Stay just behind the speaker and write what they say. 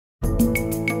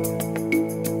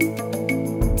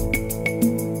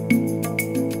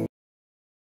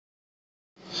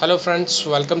Hello friends,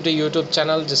 welcome to YouTube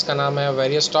channel जिसका नाम है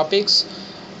वेरियस टॉपिक्स।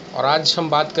 और आज हम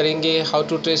बात करेंगे how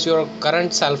to trace your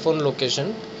current cell phone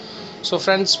location. So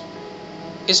friends,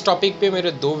 इस टॉपिक पे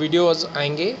मेरे दो वीडियोस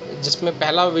आएंगे, जिसमें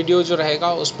पहला वीडियो जो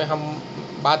रहेगा उसमें हम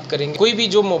बात करेंगे कोई भी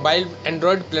जो मोबाइल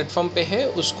एंड्रॉयड प्लेटफॉर्म पे है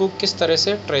उसको किस तरह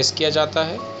से ट्रेस किया जाता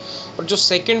है। और जो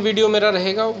सेकंड वीडियो मेरा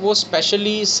रहेगा वो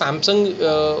स्पेशली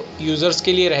सैमसंग यूज़र्स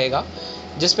के लिए रहेगा,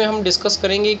 जिसमें हम डिस्कस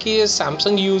करेंगे कि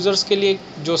सैमसंग यूज़र्स के लिए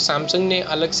जो सैमसंग ने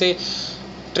अलग से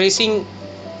ट्रेसिंग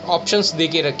ऑप्शंस दे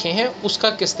के रखे हैं उसका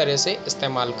किस तरह से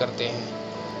इस्तेमाल करते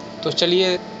हैं। तो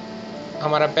चलिए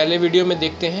हमारा पहले वीडियो में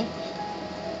देखते हैं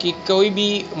कि कोई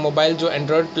भी मोबाइल जो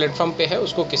एंड्रॉयड प्लेटफॉर्म पे है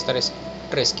उसको किस तरह से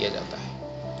ट्रेस किया जाता है।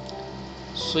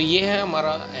 सो ये है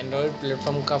हमारा एंड्रॉयड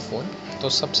प्लेटफॉर्म का फ़ोन। तो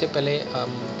सबसे पहले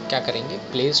हम क्या करेंगे,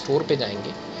 प्ले स्टोर पे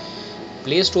जाएंगे।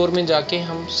 प्ले स्टोर में जाके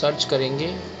हम सर्च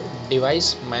करेंगे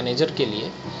डिवाइस मैनेजर के लिए।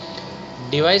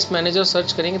 डिवाइस मैनेजर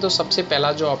सर्च करेंगे तो सबसे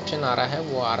पहला जो ऑप्शन आ रहा है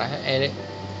वो आ रहा है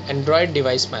Android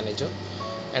device manager.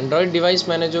 Android device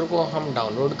manager को हम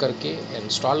डाउनलोड करके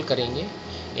इंस्टॉल करेंगे।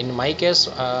 इन माई केस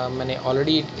मैंने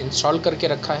ऑलरेडी इंस्टॉल करके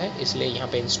रखा है, इसलिए यहाँ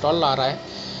पे इंस्टॉल आ रहा है।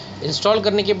 इंस्टॉल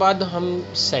करने के बाद हम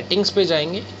सेटिंग्स पे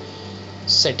जाएंगे।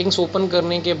 सेटिंग्स ओपन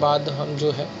करने के बाद हम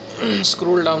जो है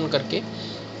स्क्रॉल डाउन करके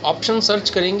ऑप्शन सर्च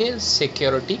करेंगे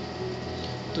सिक्योरिटी।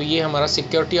 तो ये हमारा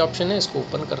सिक्योरिटी ऑप्शन है, इसको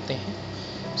ओपन करते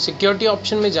हैं। सिक्योरिटी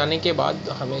ऑप्शन में जाने के बाद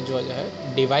हमें जो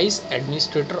है डिवाइस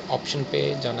एडमिनिस्ट्रेटर ऑप्शन पे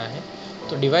जाना है।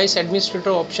 तो डिवाइस एडमिनिस्ट्रेटर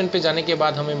ऑप्शन पे जाने के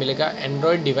बाद हमें मिलेगा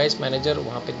एंड्रॉयड डिवाइस मैनेजर,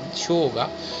 वहाँ पे शो होगा।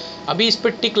 अभी इस पर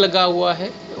टिक लगा हुआ है,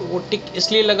 वो टिक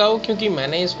इसलिए लगा हुआ क्योंकि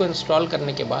मैंने इसको इंस्टॉल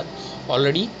करने के बाद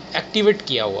ऑलरेडी एक्टिवेट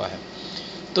किया हुआ है,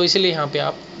 तो इसलिए यहाँ पे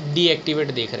आप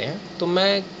डीएक्टिवेट देख रहे हैं। तो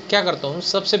मैं क्या करता हूँ,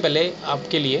 सबसे पहले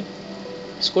आपके लिए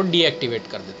इसको डीएक्टिवेट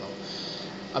कर देता हूँ।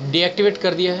 अब डीएक्टिवेट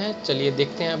कर दिया है, चलिए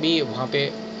देखते हैं। अभी वहाँ पे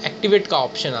एक्टिवेट का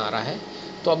ऑप्शन आ रहा है,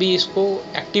 तो अभी इसको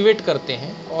एक्टिवेट करते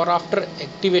हैं। और आफ्टर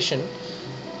एक्टिवेशन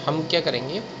हम क्या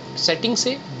करेंगे, सेटिंग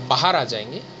से बाहर आ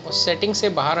जाएंगे। और सेटिंग से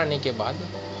बाहर आने के बाद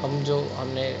हम जो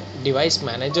हमने डिवाइस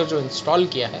मैनेजर जो इंस्टॉल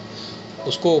किया है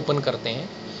उसको ओपन करते हैं।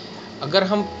 अगर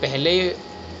हम पहले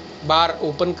बार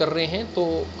ओपन कर रहे हैं तो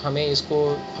हमें इसको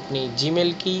अपनी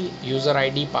जीमेल की यूज़र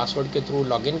आईडी पासवर्ड के थ्रू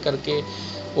लॉगिन करके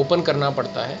ओपन करना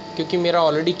पड़ता है। क्योंकि मेरा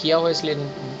ऑलरेडी किया हुआ है इसलिए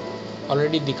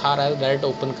ऑलरेडी दिखा रहा है, डायरेक्ट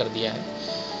ओपन कर दिया है।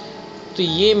 तो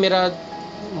ये मेरा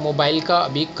मोबाइल का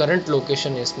अभी करंट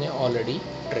लोकेशन इसने ऑलरेडी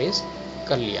ट्रेस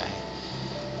कर लिया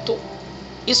है। तो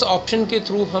इस ऑप्शन के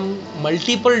थ्रू हम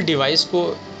मल्टीपल डिवाइस को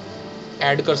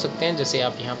ऐड कर सकते हैं। जैसे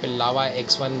आप यहाँ पे लावा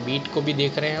X1 बीट को भी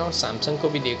देख रहे हैं और सैमसंग को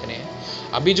भी देख रहे हैं।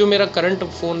 अभी जो मेरा करंट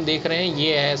फ़ोन देख रहे हैं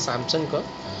ये है सैमसंग का।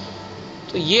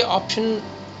 तो ये ऑप्शन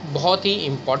बहुत ही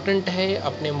इम्पॉर्टेंट है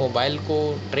अपने मोबाइल को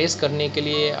ट्रेस करने के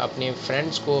लिए, अपने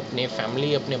फ्रेंड्स को, अपने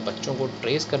फैमिली, अपने बच्चों को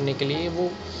ट्रेस करने के लिए, वो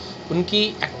उनकी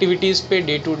एक्टिविटीज़ पे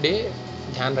डे टू डे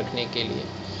ध्यान रखने के लिए।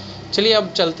 चलिए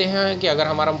अब चलते हैं कि अगर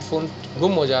हमारा फ़ोन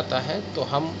गुम हो जाता है तो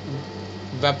हम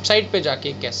वेबसाइट पे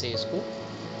जाके कैसे इसको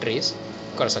ट्रेस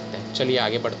कर सकते हैं। चलिए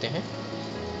आगे बढ़ते हैं।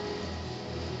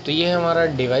 तो ये हमारा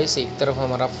डिवाइस, एक तरफ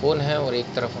हमारा फ़ोन है और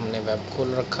एक तरफ हमने वेब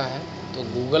खोल रखा है। तो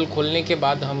गूगल खोलने के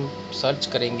बाद हम सर्च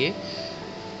करेंगे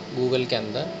गूगल के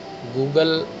अंदर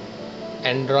गूगल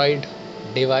एंड्रॉयड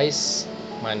डिवाइस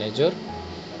मैनेजर।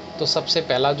 तो सबसे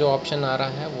पहला जो ऑप्शन आ रहा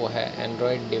है वो है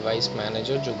एंड्रॉयड डिवाइस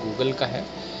मैनेजर जो गूगल का है।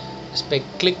 इस पर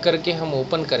क्लिक करके हम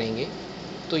ओपन करेंगे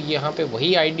तो यहाँ पे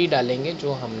वही आईडी डालेंगे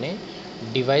जो हमने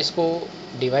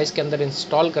डिवाइस के अंदर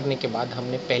इंस्टॉल करने के बाद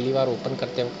हमने पहली बार ओपन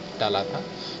करते वक्त डाला था।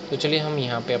 तो चलिए हम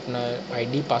यहाँ पे अपना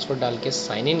आईडी पासवर्ड डाल के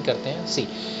साइन इन करते हैं।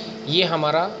 ये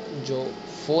हमारा जो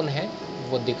फ़ोन है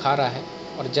वो दिखा रहा है।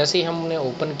 और जैसे ही हमने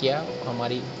ओपन किया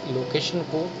हमारी लोकेशन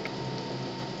को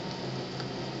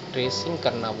ट्रेसिंग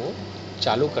करना वो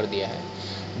चालू कर दिया है।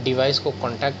 डिवाइस को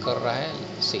कांटेक्ट कर रहा है।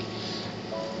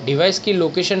 डिवाइस की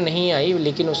लोकेशन नहीं आई,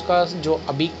 लेकिन उसका जो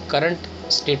अभी करंट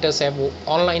स्टेटस है वो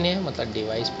ऑनलाइन है, मतलब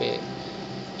डिवाइस पे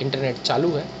इंटरनेट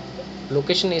चालू है।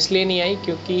 लोकेशन इसलिए नहीं आई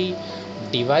क्योंकि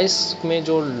डिवाइस में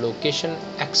जो लोकेशन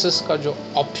एक्सेस का जो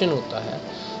ऑप्शन होता है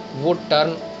वो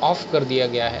टर्न ऑफ कर दिया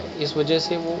गया है, इस वजह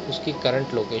से वो उसकी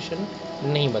करंट लोकेशन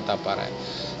नहीं बता पा रहा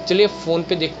है। चलिए फ़ोन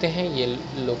पे देखते हैं। ये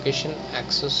लोकेशन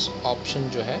एक्सेस ऑप्शन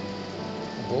जो है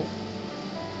वो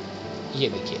ये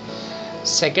देखिए,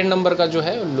 सेकंड नंबर का जो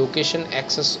है लोकेशन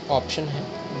एक्सेस ऑप्शन है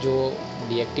जो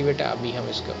डीएक्टिवेट है। अभी हम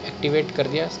इसको एक्टिवेट कर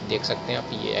दिया, देख सकते हैं आप,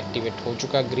 ये एक्टिवेट हो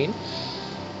चुका ग्रीन।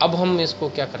 अब हम इसको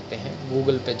क्या करते हैं,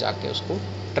 गूगल पे जाके उसको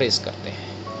ट्रेस करते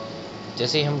हैं।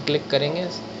 जैसे ही हम क्लिक करेंगे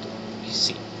तो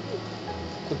इसी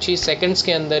कुछ ही सेकंड्स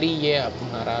के अंदर ही ये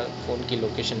हमारा फ़ोन की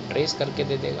लोकेशन ट्रेस करके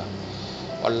दे देगा।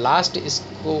 और लास्ट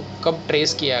इसको कब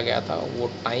ट्रेस किया गया था वो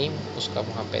टाइम उसका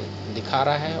वहाँ पे दिखा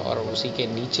रहा है। और उसी के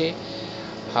नीचे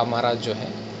हमारा जो है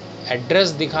एड्रेस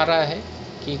दिखा रहा है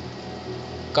कि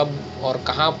कब और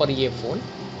कहाँ पर ये फ़ोन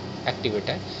एक्टिवेट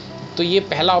है। तो ये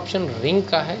पहला ऑप्शन रिंग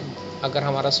का है। अगर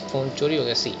हमारा फ़ोन चोरी हो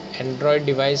गया, सी Android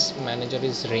device manager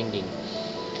is ringing,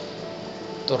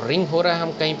 तो रिंग हो रहा है,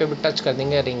 हम कहीं पे भी टच कर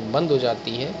देंगे रिंग बंद हो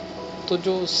जाती है। तो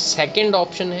जो सेकंड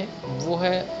ऑप्शन है वो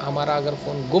है हमारा अगर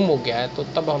फ़ोन गुम हो गया है तो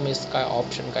तब हम इसका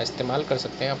ऑप्शन का इस्तेमाल कर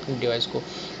सकते हैं। अपनी डिवाइस को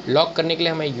लॉक करने के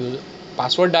लिए हमें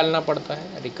पासवर्ड डालना पड़ता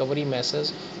है, रिकवरी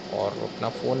मैसेज और अपना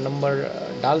फ़ोन नंबर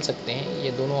डाल सकते हैं।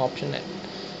 ये दोनों ऑप्शन है,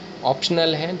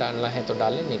 ऑप्शनल है, डालना है तो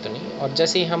डालें, नहीं तो नहीं। और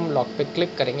जैसे ही हम लॉक पे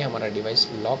क्लिक करेंगे हमारा डिवाइस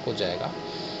लॉक हो जाएगा।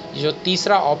 ये जो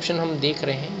तीसरा ऑप्शन हम देख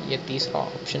रहे हैं, ये तीसरा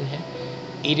ऑप्शन है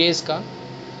इरेज का।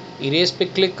 इरेज पे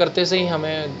क्लिक करते से ही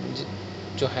हमें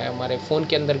जो है हमारे फ़ोन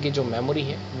के अंदर की जो मेमोरी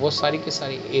है वो सारी की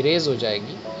सारी इरेज हो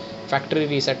जाएगी, फैक्ट्री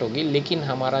रीसेट होगी। लेकिन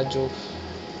हमारा जो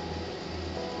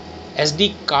एसडी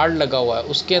कार्ड लगा हुआ है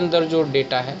उसके अंदर जो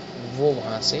डेटा है वो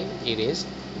वहाँ से इरेज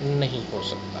नहीं हो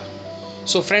सकता।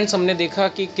 सो फ्रेंड्स, हमने देखा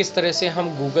कि किस तरह से हम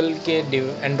गूगल के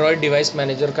एंड्रॉयड डिवाइस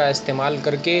मैनेजर का इस्तेमाल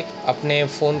करके अपने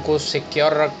फ़ोन को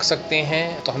सिक्योर रख सकते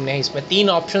हैं। तो हमने इसमें 3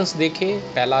 ऑप्शंस देखे।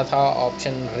 पहला था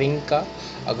ऑप्शन रिंग का,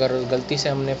 अगर गलती से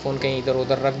हमने फ़ोन कहीं इधर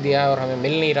उधर रख दिया है और हमें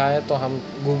मिल नहीं रहा है तो हम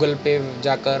गूगल पे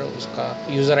जाकर उसका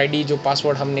यूज़र आईडी, जो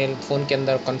पासवर्ड हमने फ़ोन के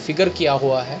अंदर कॉन्फ़िगर किया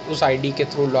हुआ है, उस आईडी के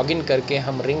थ्रू लॉगिन करके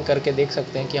हम रिंग करके देख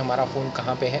सकते हैं कि हमारा फ़ोन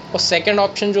कहाँ पे है। और सेकंड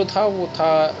ऑप्शन जो था वो था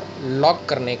लॉक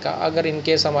करने का। अगर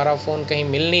इनकेस हमारा फ़ोन कहीं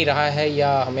मिल नहीं रहा है या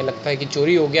हमें लगता है कि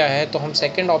चोरी हो गया है तो हम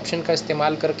सेकंड ऑप्शन का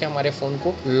इस्तेमाल करके हमारे फ़ोन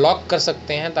को लॉक कर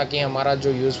सकते हैं, ताकि हमारा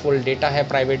जो यूज़फुल डेटा है,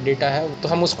 प्राइवेट डेटा है, तो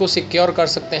हम उसको सिक्योर कर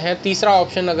सकते हैं। तीसरा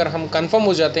ऑप्शन, अगर हम कंफर्म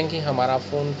हो जाते हैं कि हमारा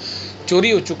फ़ोन चोरी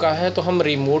हो चुका है तो हम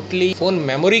रिमोटली फ़ोन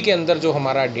मेमोरी के अंदर जो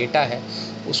हमारा डेटा है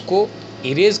उसको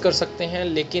इरेज कर सकते हैं।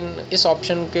 लेकिन इस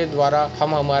ऑप्शन के द्वारा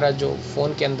हम हमारा जो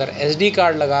फ़ोन के अंदर एसडी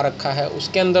कार्ड लगा रखा है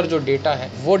उसके अंदर जो डेटा है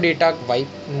वो डेटा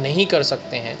वाइप नहीं कर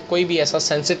सकते हैं। कोई भी ऐसा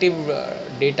सेंसिटिव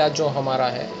डेटा जो हमारा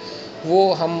है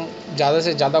वो हम ज़्यादा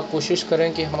से ज़्यादा कोशिश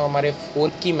करें कि हम हमारे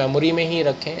फ़ोन की मेमोरी में ही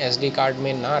रखें, एसडी कार्ड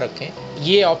में ना रखें।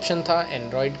 ये ऑप्शन था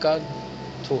एंड्रॉयड का,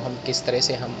 थ्रू हम किस तरह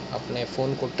से हम अपने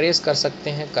फ़ोन को ट्रेस कर सकते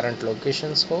हैं करंट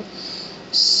लोकेशंस को।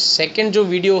 सेकंड जो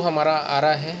वीडियो हमारा आ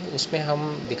रहा है उसमें हम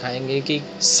दिखाएंगे कि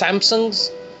सैमसंग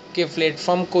के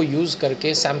प्लेटफॉर्म को यूज़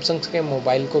करके सैमसंग के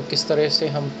मोबाइल को किस तरह से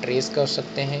हम ट्रेस कर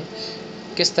सकते हैं,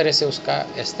 किस तरह से उसका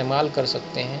इस्तेमाल कर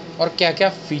सकते हैं और क्या क्या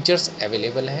फ़ीचर्स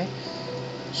अवेलेबल हैं।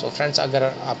 सो फ्रेंड्स, अगर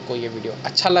आपको ये वीडियो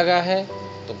अच्छा लगा है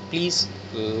तो please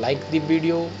like the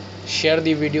video, share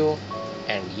the video,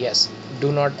 and yes, do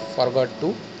not forget to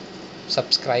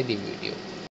subscribe the video.